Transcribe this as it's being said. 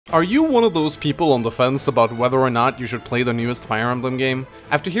Are you one of those people on the fence about whether or not you should play the newest Fire Emblem game?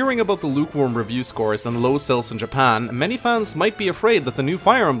 After hearing about the lukewarm review scores and low sales in Japan, many fans might be afraid that the new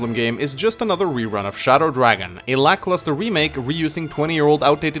Fire Emblem game is just another rerun of Shadow Dragon, a lackluster remake reusing 20-year-old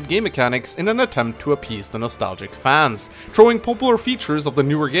outdated game mechanics in an attempt to appease the nostalgic fans, throwing popular features of the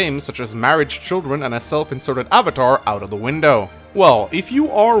newer games such as marriage, children, and a self-inserted avatar out of the window. Well, if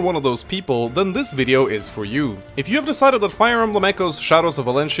you are one of those people, then this video is for you. If you have decided that Fire Emblem Echoes Shadows of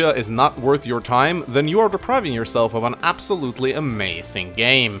Valentia is not worth your time, then you are depriving yourself of an absolutely amazing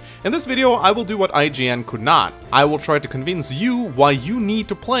game. In this video, I will do what IGN could not. I will try to convince you why you need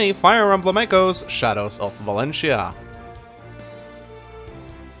to play Fire Emblem Echoes Shadows of Valentia.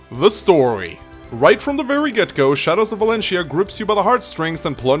 The story. Right from the very get-go, Shadows of Valentia grips you by the heartstrings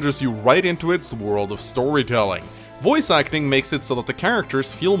and plunges you right into its world of storytelling. Voice acting makes it so that the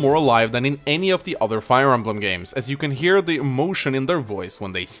characters feel more alive than in any of the other Fire Emblem games, as you can hear the emotion in their voice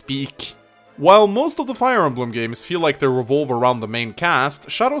when they speak. While most of the Fire Emblem games feel like they revolve around the main cast,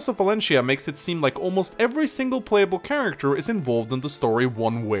 Shadows of Valentia makes it seem like almost every single playable character is involved in the story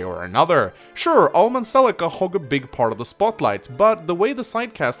one way or another. Sure, Alm and Celica hog a big part of the spotlight, but the way the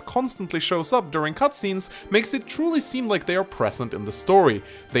sidecast constantly shows up during cutscenes makes it truly seem like they are present in the story.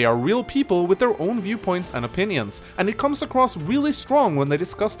 They are real people with their own viewpoints and opinions, and it comes across really strong when they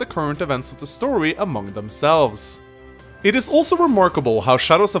discuss the current events of the story among themselves. It is also remarkable how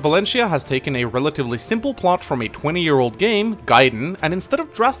Shadows of Valentia has taken a relatively simple plot from a 20-year-old game, Gaiden, and instead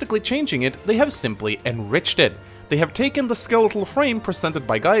of drastically changing it, they have simply enriched it. They have taken the skeletal frame presented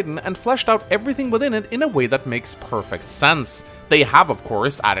by Gaiden and fleshed out everything within it in a way that makes perfect sense. They have, of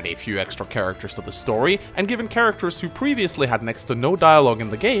course, added a few extra characters to the story, and given characters who previously had next to no dialogue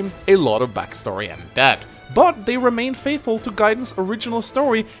in the game a lot of backstory and depth. But they remain faithful to Gaiden's original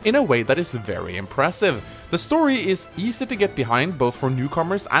story in a way that is very impressive. The story is easy to get behind both for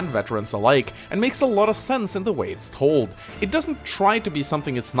newcomers and veterans alike, and makes a lot of sense in the way it's told. It doesn't try to be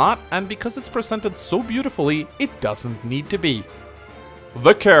something it's not, and because it's presented so beautifully, it doesn't need to be.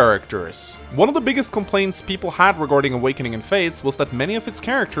 The characters. One of the biggest complaints people had regarding Awakening and Fates was that many of its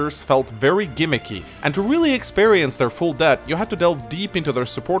characters felt very gimmicky, and to really experience their full depth, you had to delve deep into their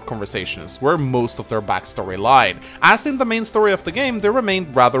support conversations, where most of their backstory lied. As in the main story of the game, they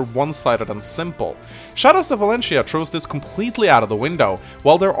remained rather one-sided and simple. Shadows of Valentia throws this completely out of the window.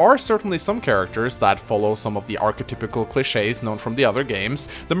 While there are certainly some characters that follow some of the archetypical cliches known from the other games,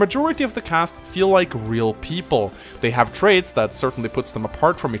 the majority of the cast feel like real people. They have traits that certainly puts them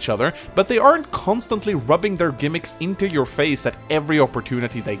apart from each other, but they aren't constantly rubbing their gimmicks into your face at every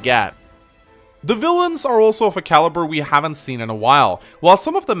opportunity they get. The villains are also of a caliber we haven't seen in a while. While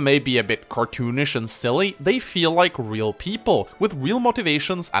some of them may be a bit cartoonish and silly, they feel like real people, with real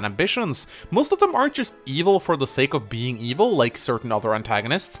motivations and ambitions. Most of them aren't just evil for the sake of being evil like certain other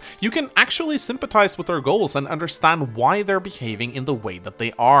antagonists. You can actually sympathize with their goals and understand why they're behaving in the way that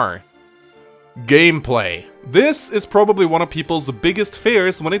they are. Gameplay. This is probably one of people's biggest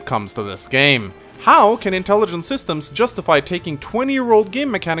fears when it comes to this game. How can intelligent systems justify taking 20-year-old game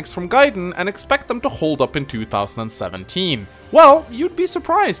mechanics from Gaiden and expect them to hold up in 2017? Well, you'd be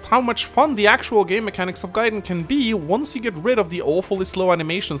surprised how much fun the actual game mechanics of Gaiden can be once you get rid of the awfully slow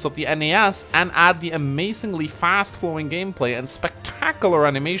animations of the NES and add the amazingly fast-flowing gameplay and spectacular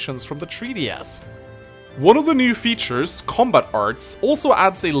animations from the 3DS. One of the new features, Combat Arts, also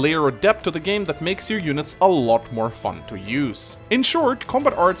adds a layer of depth to the game that makes your units a lot more fun to use. In short,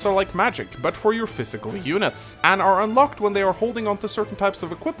 Combat Arts are like magic, but for your physical units, and are unlocked when they are holding onto certain types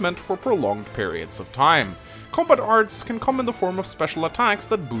of equipment for prolonged periods of time. Combat Arts can come in the form of special attacks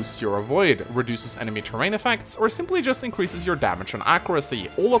that boost your avoid, reduces enemy terrain effects, or simply just increases your damage and accuracy,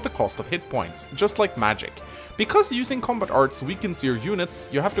 all at the cost of hit points, just like magic. Because using Combat Arts weakens your units,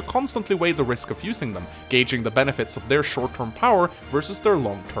 you have to constantly weigh the risk of using them, gauging the benefits of their short-term power versus their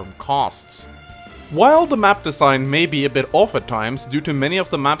long-term costs. While the map design may be a bit off at times due to many of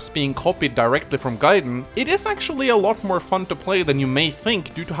the maps being copied directly from Gaiden, it is actually a lot more fun to play than you may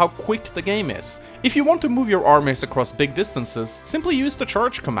think due to how quick the game is. If you want to move your armies across big distances, simply use the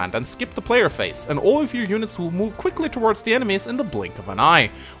charge command and skip the player phase, and all of your units will move quickly towards the enemies in the blink of an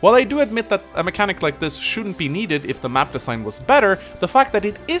eye. While I do admit that a mechanic like this shouldn't be needed if the map design was better, the fact that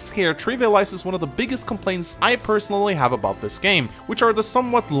it is here trivializes one of the biggest complaints I personally have about this game, which are the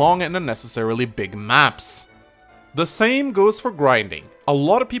somewhat long and unnecessarily big maps. The same goes for grinding. A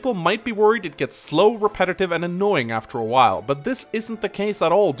lot of people might be worried it gets slow, repetitive, and annoying after a while, but this isn't the case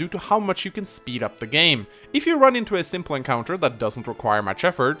at all due to how much you can speed up the game. If you run into a simple encounter that doesn't require much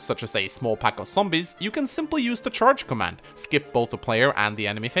effort, such as a small pack of zombies, you can simply use the charge command, skip both the player and the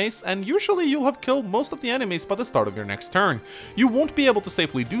enemy phase, and usually you'll have killed most of the enemies by the start of your next turn. You won't be able to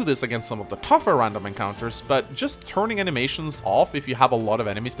safely do this against some of the tougher random encounters, but just turning animations off if you have a lot of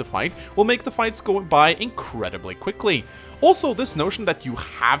enemies to fight will make the fights go by incredibly quickly. Also, this notion that you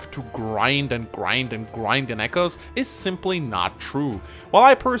have to grind and grind and grind in Echoes is simply not true. While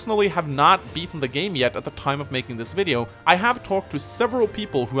I personally have not beaten the game yet at the time of making this video, I have talked to several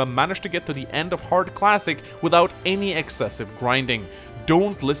people who have managed to get to the end of Hard Classic without any excessive grinding.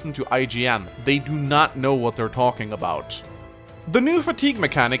 Don't listen to IGN, they do not know what they're talking about. The new fatigue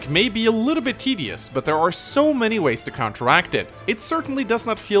mechanic may be a little bit tedious, but there are so many ways to counteract it. It certainly does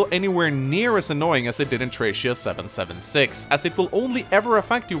not feel anywhere near as annoying as it did in Thracia 776, as it will only ever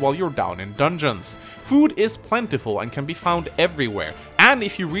affect you while you're down in dungeons. Food is plentiful and can be found everywhere, and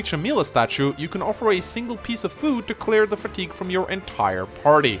if you reach a Mila statue, you can offer a single piece of food to clear the fatigue from your entire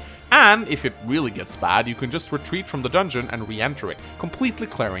party. And if it really gets bad, you can just retreat from the dungeon and re-enter it, completely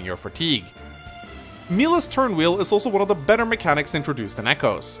clearing your fatigue. Mila's turn wheel is also one of the better mechanics introduced in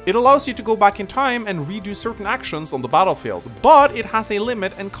Echoes. It allows you to go back in time and redo certain actions on the battlefield, but it has a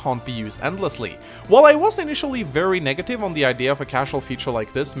limit and can't be used endlessly. While I was initially very negative on the idea of a casual feature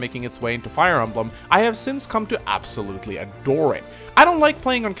like this making its way into Fire Emblem, I have since come to absolutely adore it. I don't like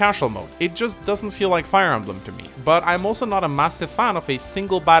playing on casual mode, it just doesn't feel like Fire Emblem to me, but I'm also not a massive fan of a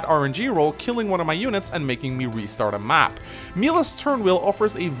single bad RNG roll killing one of my units and making me restart a map. Mila's turn wheel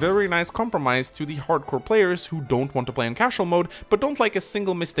offers a very nice compromise to the hardcore players who don't want to play in casual mode but don't like a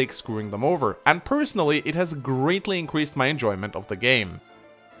single mistake screwing them over, and personally it has greatly increased my enjoyment of the game.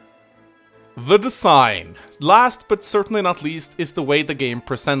 The design. Last but certainly not least is the way the game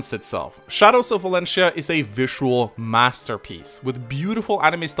presents itself. Shadows of Valentia is a visual masterpiece, with beautiful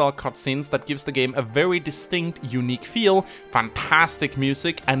anime-style cutscenes that gives the game a very distinct, unique feel, fantastic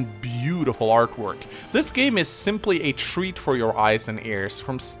music, and beautiful artwork. This game is simply a treat for your eyes and ears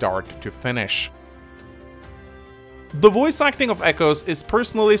from start to finish. The voice acting of Echoes is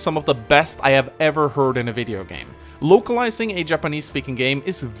personally some of the best I have ever heard in a video game. Localizing a Japanese-speaking game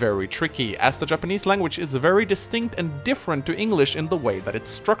is very tricky, as the Japanese language is very distinct and different to English in the way that it's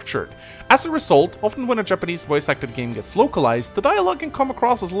structured. As a result, often when a Japanese voice-acted game gets localized, the dialogue can come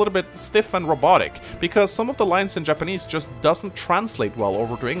across as a little bit stiff and robotic, because some of the lines in Japanese just doesn't translate well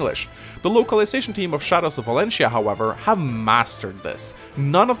over to English. The localization team of Shadows of Valentia, however, have mastered this.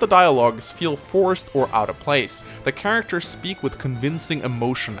 None of the dialogues feel forced or out of place. The characters speak with convincing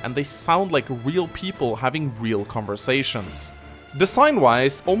emotion, and they sound like real people having real conversations.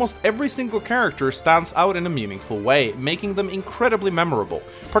 Design-wise, almost every single character stands out in a meaningful way, making them incredibly memorable.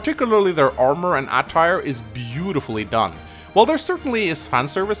 Particularly their armor and attire is beautifully done. While there certainly is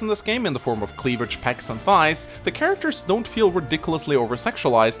fanservice in this game in the form of cleavage, pecs, and thighs, the characters don't feel ridiculously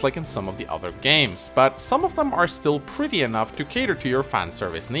over-sexualized like in some of the other games, but some of them are still pretty enough to cater to your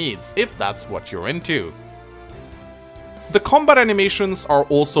fanservice needs, if that's what you're into. The combat animations are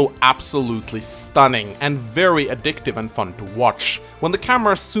also absolutely stunning and very addictive and fun to watch. When the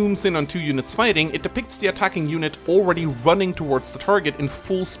camera zooms in on two units fighting, it depicts the attacking unit already running towards the target in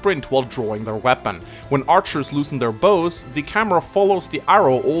full sprint while drawing their weapon. When archers loosen their bows, the camera follows the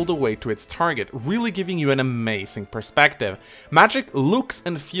arrow all the way to its target, really giving you an amazing perspective. Magic looks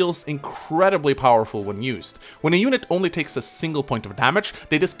and feels incredibly powerful when used. When a unit only takes a single point of damage,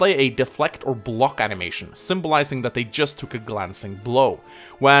 they display a deflect or block animation, symbolizing that they just took a glancing blow.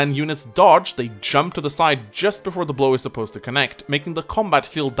 When units dodge, they jump to the side just before the blow is supposed to connect, making the combat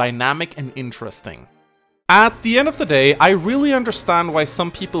feel dynamic and interesting. At the end of the day, I really understand why some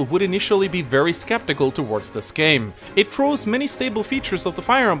people would initially be very skeptical towards this game. It throws many stable features of the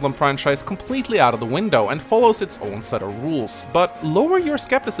Fire Emblem franchise completely out of the window and follows its own set of rules, but lower your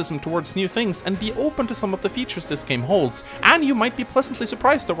skepticism towards new things and be open to some of the features this game holds, and you might be pleasantly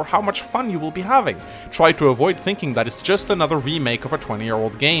surprised over how much fun you will be having. Try to avoid thinking that it's just another remake of a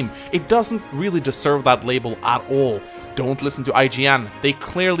 20-year-old game. It doesn't really deserve that label at all. Don't listen to IGN, they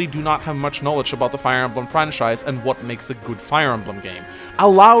clearly do not have much knowledge about the Fire Emblem franchise and what makes a good Fire Emblem game.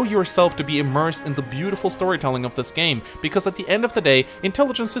 Allow yourself to be immersed in the beautiful storytelling of this game, because at the end of the day,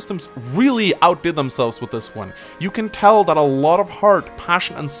 Intelligent Systems really outdid themselves with this one. You can tell that a lot of heart,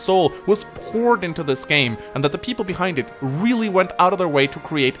 passion, and soul was poured into this game, and that the people behind it really went out of their way to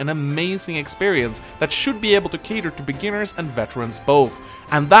create an amazing experience that should be able to cater to beginners and veterans both.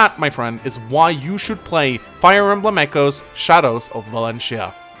 And that, my friend, is why you should play Fire Emblem Echoes: Shadows of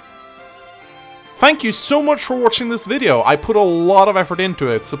Valentia. Thank you so much for watching this video. I put a lot of effort into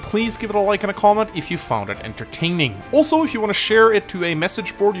it, so please give it a like and a comment if you found it entertaining. Also, if you want to share it to a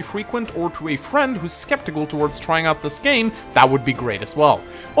message board you frequent or to a friend who's skeptical towards trying out this game, that would be great as well.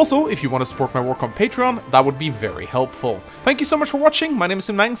 Also, if you want to support my work on Patreon, that would be very helpful. Thank you so much for watching. My name is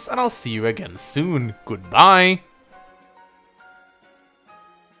Mangs, and I'll see you again soon. Goodbye.